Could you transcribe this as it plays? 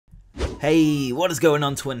Hey, what is going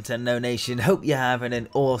on, Twintendo Nation? Hope you're having an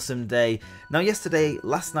awesome day. Now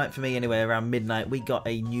last night for me anyway, around midnight, we got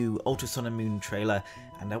a new Ultra Sun and Moon trailer,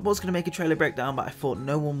 and I was going to make a trailer breakdown, but I thought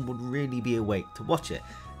no one would really be awake to watch it.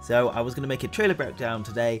 So I was going to make a trailer breakdown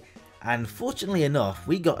today, and fortunately enough,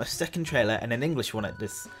 we got a second trailer and an English one at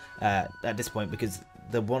this point, because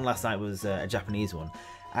the one last night was a Japanese one.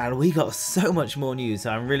 And we got so much more news,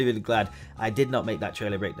 so I'm really glad I did not make that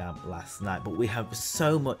trailer breakdown last night. But we have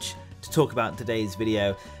so much to talk about in today's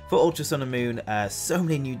video for Ultra Sun and Moon. So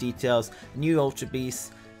many new details, new Ultra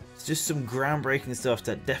Beasts, just some groundbreaking stuff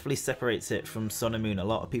that definitely separates it from Sun and Moon. A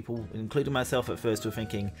lot of people, including myself at first, were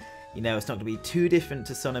thinking, you know, it's not going to be too different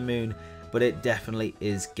to Sun and Moon, but it definitely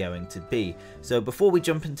is going to be. So before we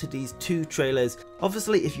jump into these two trailers,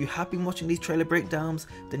 obviously if you have been watching these trailer breakdowns,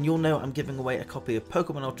 then you'll know I'm giving away a copy of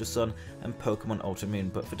Pokémon Ultra Sun and Pokémon Ultra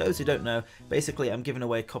Moon. But for those who don't know, basically I'm giving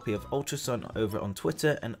away a copy of Ultra Sun over on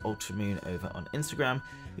Twitter and Ultra Moon over on Instagram.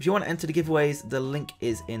 If you want to enter the giveaways, the link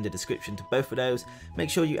is in the description to both of those. Make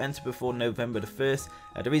sure you enter before November the 1st.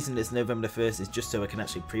 The reason it's November the 1st is just so I can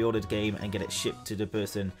actually pre-order the game and get it shipped to the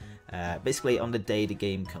person basically on the day the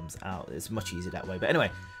game comes out. It's much easier that way. But anyway,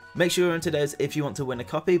 make sure you're into those if you want to win a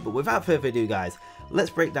copy. But without further ado, guys, let's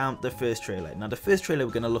break down the first trailer. Now, the first trailer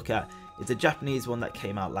we're going to look at is a Japanese one that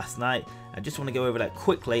came out last night. I just want to go over that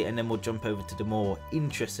quickly, and then we'll jump over to the more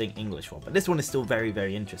interesting English one. But this one is still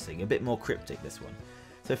very interesting, a bit more cryptic, this one.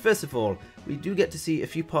 So first of all, we do get to see a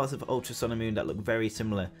few parts of Ultra Sun and Moon that look very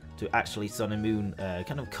similar to actually Sun and Moon,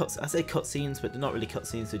 kind of cuts. I say cutscenes, but they're not really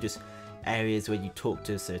cutscenes, they're just areas where you talk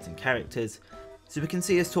to certain characters. So we can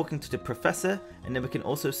see us talking to the professor, and then we can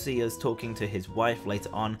also see us talking to his wife later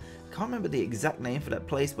on. I can't remember the exact name for that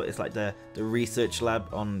place, but it's like the research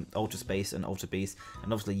lab on Ultra Space and Ultra Beast,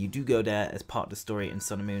 and obviously you do go there as part of the story in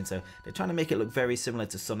Sun and Moon, so they're trying to make it look very similar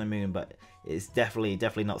to Sun and Moon, but it's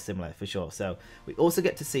definitely not similar for sure. So we also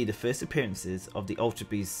get to see the first appearances of the Ultra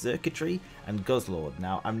Beast Circuitry and Guzzlord.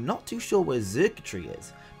 Now, I'm not too sure where Circuitry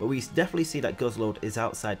is, but we definitely see that Guzzlord is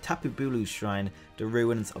outside Tapu Bulu's shrine, the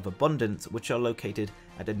Ruins of Abundance, which are located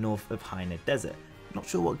at the north of Haina Desert. Not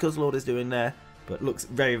sure what Guzzlord is doing there, but looks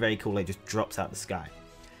very cool. It just drops out the sky.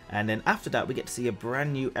 And then after that, we get to see a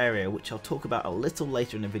brand new area, which I'll talk about a little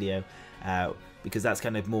later in the video, because that's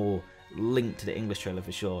kind of more linked to the English trailer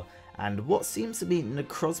for sure. And what seems to be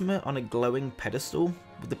Necrozma on a glowing pedestal,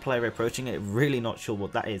 with the player approaching it. Really not sure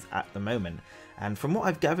what that is at the moment. And from what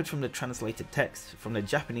I've gathered from the translated text from the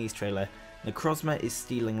Japanese trailer, Necrozma is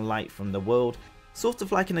stealing light from the world, sort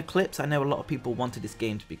of like an eclipse. I know a lot of people wanted this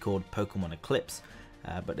game to be called Pokemon Eclipse,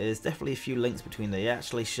 but there's definitely a few links between. They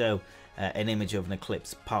actually show an image of an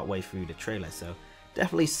eclipse partway through the trailer, so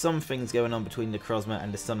definitely some things going on between Necrozma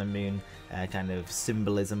and the Sun and Moon kind of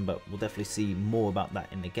symbolism, but we'll definitely see more about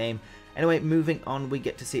that in the game. Anyway, moving on, we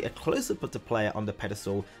get to see a close-up of the player on the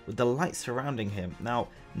pedestal with the light surrounding him. Now,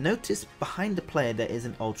 notice behind the player there is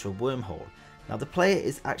an Ultra Wormhole. Now, the player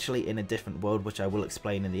is actually in a different world, which I will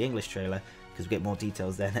explain in the English trailer, because we get more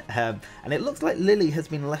details then. And it looks like Lily has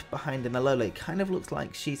been left behind in Alola. It kind of looks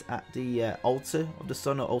like she's at the altar of the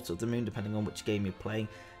sun or altar of the moon, depending on which game you're playing.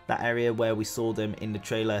 That area where we saw them in the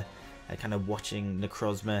trailer, kind of watching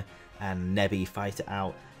Necrozma and Nebby fight it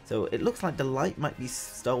out. So it looks like the light might be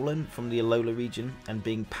stolen from the Alola region and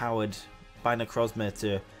being powered by Necrozma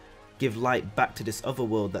to give light back to this other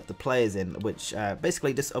world that the player's in, which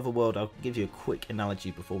basically this other world, I'll give you a quick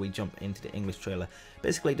analogy before we jump into the English trailer.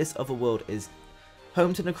 Basically this other world is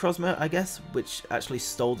home to Necrozma, I guess, which actually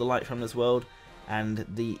stole the light from this world, and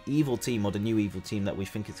the evil team, or the new evil team that we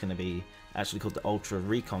think it's going to be, actually called the Ultra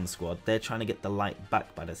Recon Squad, they're trying to get the light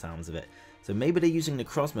back by the sounds of it. So maybe they're using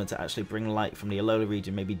Necrozma to actually bring light from the Alola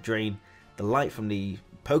region, maybe drain the light from the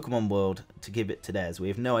Pokemon world to give it to theirs. We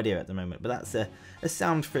have no idea at the moment, but that's a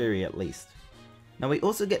sound theory at least. Now, we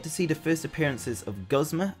also get to see the first appearances of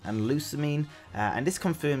Guzma and Lucamine, and this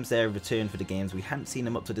confirms their return for the games. We hadn't seen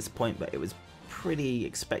them up to this point, but it was pretty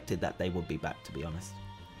expected that they would be back, to be honest.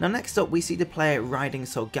 Now, next up, we see the player riding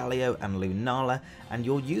Solgaleo and Lunala, and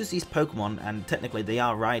you'll use these Pokemon, and technically they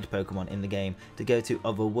are ride Pokemon in the game, to go to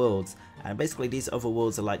other worlds. And basically these other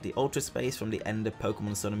worlds are like the Ultra Space from the end of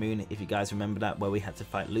Pokemon Sun and Moon, if you guys remember that, where we had to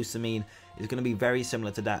fight Lucamine. It's going to be very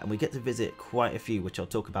similar to that, and we get to visit quite a few, which I'll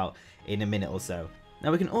talk about in a minute or so.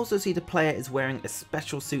 Now, we can also see the player is wearing a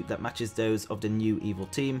special suit that matches those of the new evil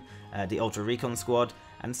team, the Ultra Recon Squad,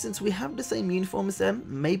 and since we have the same uniform as them,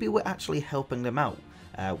 maybe we're actually helping them out.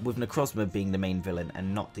 With Necrozma being the main villain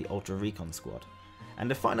and not the Ultra Recon Squad.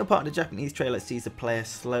 And the final part of the Japanese trailer sees the player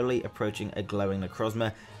slowly approaching a glowing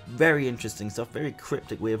Necrozma. Very interesting stuff, very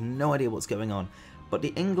cryptic, we have no idea what's going on, but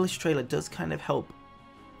the English trailer does kind of help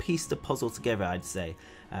piece the puzzle together, I'd say.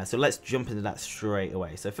 So let's jump into that straight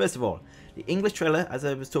away. So first of all, the English trailer, as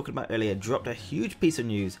I was talking about earlier, dropped a huge piece of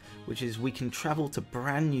news, which is we can travel to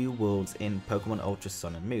brand new worlds in Pokemon Ultra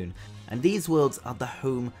Sun and Moon. And these worlds are the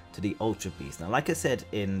home to the Ultra Beast. Now, like I said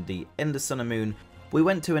in the End of Sun and Moon, we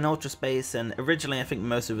went to an Ultra Space, and originally I think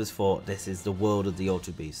most of us thought this is the world of the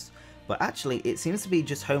Ultra Beast. But actually, it seems to be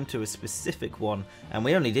just home to a specific one, and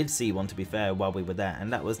we only did see one, to be fair, while we were there,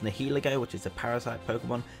 and that was Nihilego, which is a parasite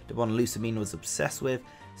Pokemon, the one Lucamine was obsessed with.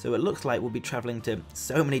 So it looks like we'll be travelling to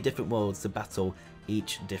so many different worlds to battle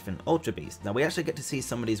each different Ultra Beast. Now, we actually get to see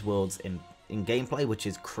some of these worlds in gameplay, which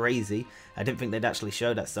is crazy. I didn't think they'd actually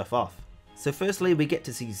show that stuff off. So firstly, we get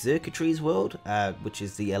to see Xurkitree's world, which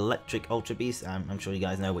is the electric Ultra Beast. I'm sure you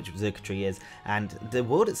guys know which Xurkitree is, and the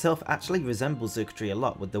world itself actually resembles Xurkitree a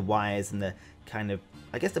lot, with the wires and the kind of,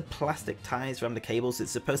 I guess, the plastic ties around the cables.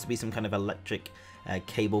 It's supposed to be some kind of electric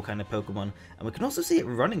cable kind of Pokemon, and we can also see it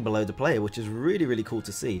running below the player, which is really, really cool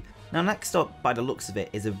to see. Now, next up, by the looks of it,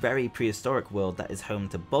 is a very prehistoric world that is home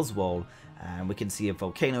to Buzzwole. And we can see a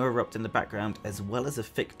volcano erupt in the background, as well as a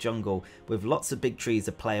thick jungle with lots of big trees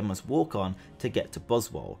a player must walk on to get to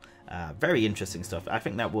Buzzwole. Very interesting stuff. I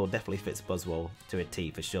think that world definitely fits Buzzwole to a T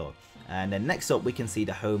for sure. And then next up, we can see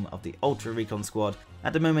the home of the Ultra Recon Squad.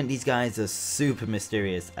 At the moment, these guys are super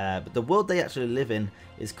mysterious, but the world they actually live in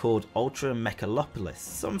is called Ultra Mechalopolis,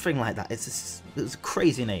 something like that. It's a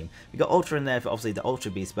crazy name. We got Ultra in there for obviously the Ultra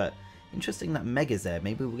Beast, but interesting that Mega's there.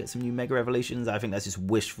 Maybe we'll get some new Mega evolutions. I think that's just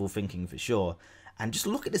wishful thinking for sure. And just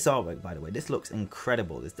look at this artwork, by the way. This looks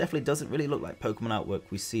incredible. This definitely doesn't really look like Pokemon artwork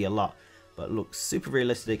we see a lot, but looks super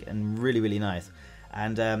realistic and really, really nice.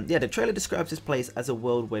 And yeah, the trailer describes this place as a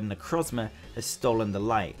world where Necrozma has stolen the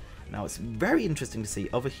light. Now, it's very interesting to see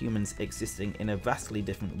other humans existing in a vastly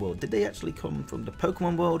different world. Did they actually come from the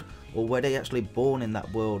Pokemon world, or were they actually born in that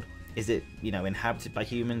world? Is it, you know, inhabited by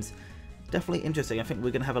humans? Definitely interesting. I think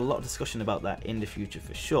we're going to have a lot of discussion about that in the future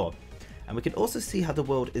for sure. And we can also see how the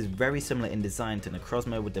world is very similar in design to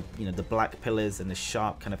Necrozma, with the, you know, the black pillars and the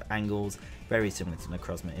sharp kind of angles, very similar to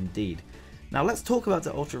Necrozma indeed. Now let's talk about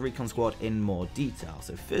the Ultra Recon Squad in more detail.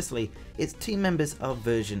 So firstly, its team members are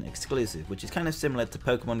version exclusive, which is kind of similar to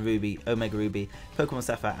Pokemon Ruby, Omega Ruby, Pokemon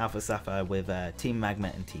Sapphire, Alpha Sapphire with Team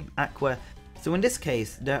Magma and Team Aqua. So in this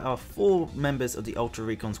case, there are 4 members of the Ultra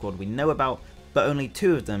Recon Squad we know about, but only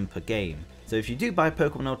 2 of them per game. So if you do buy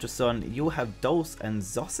Pokemon Ultra Sun, you'll have Dulce and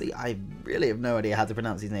Zossi. I really have no idea how to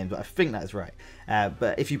pronounce these names, but I think that's right.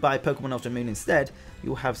 But if you buy Pokemon Ultra Moon instead,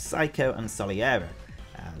 you'll have Psycho and Soliera.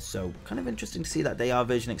 So kind of interesting to see that they are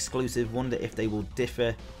version exclusive. Wonder if they will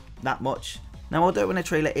differ that much. Now, although in a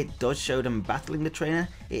trailer it does show them battling the trainer,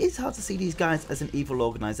 it is hard to see these guys as an evil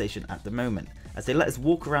organisation at the moment, as they let us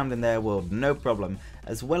walk around in their world no problem,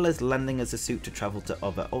 as well as lending us a suit to travel to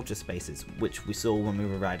other Ultra Spaces, which we saw when we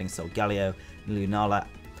were riding Solgaleo and Lunala.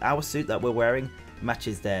 Our suit that we're wearing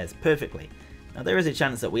matches theirs perfectly. Now, there is a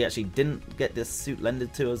chance that we actually didn't get this suit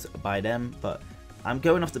lended to us by them, but I'm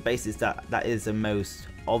going off the basis that that is the most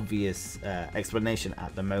obvious explanation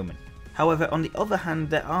at the moment. However, on the other hand,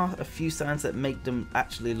 there are a few signs that make them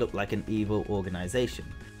actually look like an evil organisation.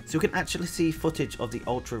 So we can actually see footage of the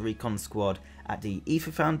Ultra Recon Squad at the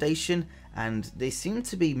Ether Foundation, and they seem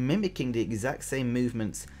to be mimicking the exact same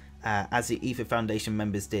movements as the Ether Foundation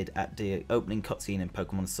members did at the opening cutscene in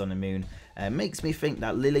Pokemon Sun and Moon. Makes me think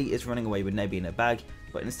that Lily is running away with Nebby in a bag,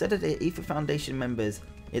 but instead of the Ether Foundation members,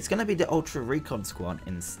 it's going to be the Ultra Recon Squad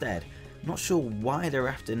instead. Not sure why they're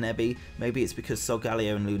after Nebby. Maybe it's because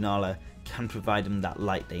Solgaleo and Lunala can provide them that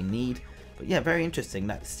light they need. But yeah, very interesting.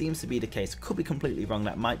 That seems to be the case. Could be completely wrong.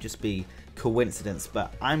 That might just be coincidence.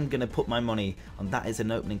 But I'm going to put my money on that is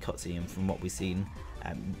an opening cutscene from what we've seen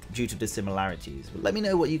due to the similarities. But let me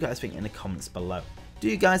know what you guys think in the comments below. Do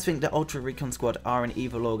you guys think the Ultra Recon Squad are an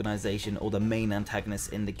evil organisation or the main antagonists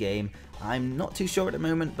in the game? I'm not too sure at the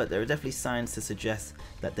moment, but there are definitely signs to suggest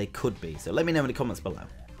that they could be. So let me know in the comments below.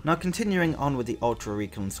 Now, continuing on with the Ultra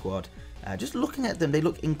Recon Squad, just looking at them, they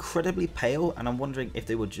look incredibly pale, and I'm wondering if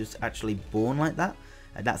they were just actually born like that,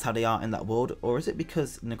 and that's how they are in that world, or is it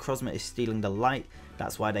because Necrozma is stealing the light,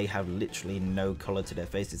 that's why they have literally no colour to their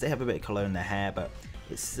faces. They have a bit of colour in their hair, but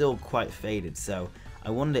it's still quite faded, so I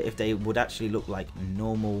wonder if they would actually look like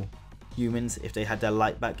normal humans if they had their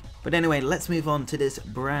light back. But anyway, let's move on to this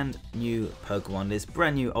brand new Pokemon, this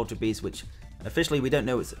brand new Ultra Beast, which officially we don't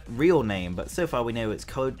know its real name, but so far we know its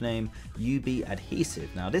code name, UB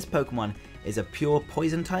Adhesive. Now, this Pokemon is a pure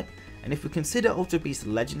poison type, and if we consider Ultra Beast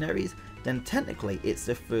legendaries, then technically it's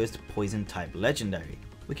the first poison type legendary.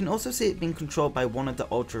 We can also see it being controlled by one of the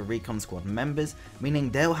Ultra Recon Squad members,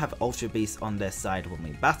 meaning they'll have Ultra Beasts on their side when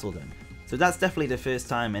we battle them. So that's definitely the first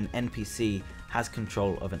time an NPC has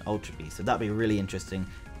control of an Ultra Beast. So that'd be really interesting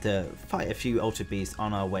to fight a few Ultra Beasts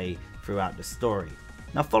on our way throughout the story.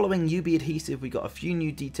 Now following UB Adhesive, we got a few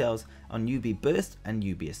new details on UB Burst and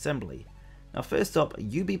UB Assembly. Now first up,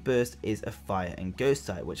 UB Burst is a fire and ghost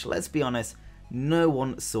type, which, let's be honest, no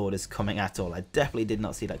one saw this coming at all. I definitely did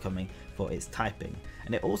not see that coming for its typing.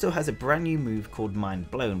 And it also has a brand new move called Mind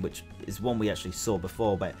Blown, which is one we actually saw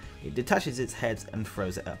before, but it detaches its head and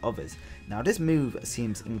throws it at others. Now this move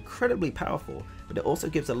seems incredibly powerful, but it also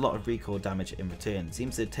gives a lot of recoil damage in return. It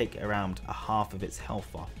seems to take around a half of its health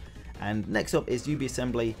off. And next up is UB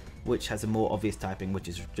Assembly, which has a more obvious typing, which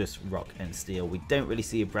is just rock and steel. We don't really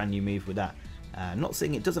see a brand new move with that. Not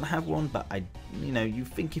saying it doesn't have one, but you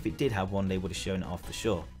think if it did have one, they would have shown it off for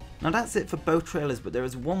sure. Now that's it for both trailers, but there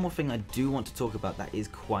is one more thing I do want to talk about that is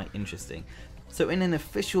quite interesting. So in an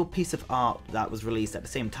official piece of art that was released at the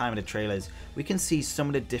same time of the trailers, we can see some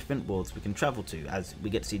of the different worlds we can travel to, as we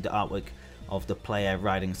get to see the artwork of the player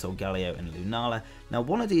riding Solgaleo and Lunala. Now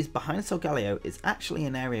one of these behind Solgaleo is actually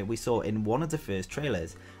an area we saw in one of the first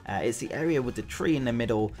trailers. It's the area with the tree in the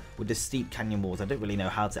middle with the steep canyon walls. I don't really know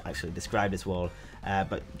how to actually describe this wall,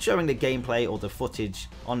 but showing the gameplay or the footage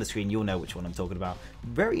on the screen, you'll know which one I'm talking about.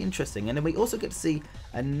 Very interesting. And then we also get to see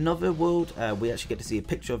another world. We actually get to see a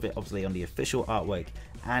picture of it, obviously on the official artwork,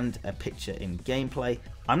 and a picture in gameplay.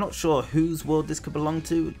 I'm not sure whose world this could belong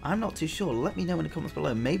to. I'm not too sure. Let me know in the comments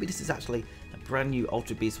below. Maybe this is actually a brand new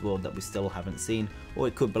Ultra Beast world that we still haven't seen, or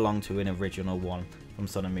it could belong to an original one from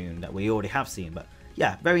Sun and Moon that we already have seen. But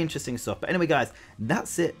yeah, very interesting stuff. But anyway guys,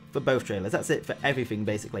 that's it for both trailers. That's it for everything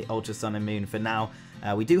basically Ultra Sun and Moon for now.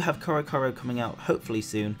 We do have Korokoro coming out hopefully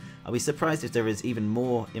soon. I'll be surprised if there is even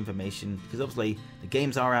more information, because obviously the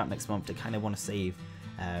games are out next month. I kind of want to save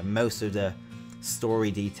most of the story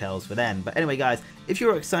details for then. But anyway guys, if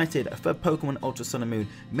you're excited for Pokemon Ultra Sun and Moon,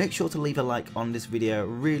 make sure to leave a like on this video.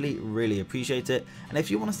 Really appreciate it. And if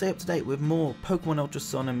you want to stay up to date with more Pokemon Ultra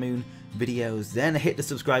Sun and Moon videos, then hit the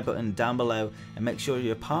subscribe button down below and make sure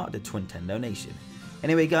you're part of the Twintendo Nation.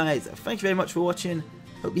 Anyway guys, thank you very much for watching.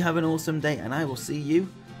 Hope you have an awesome day, and I will see you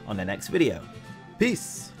on the next video.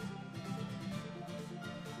 Peace!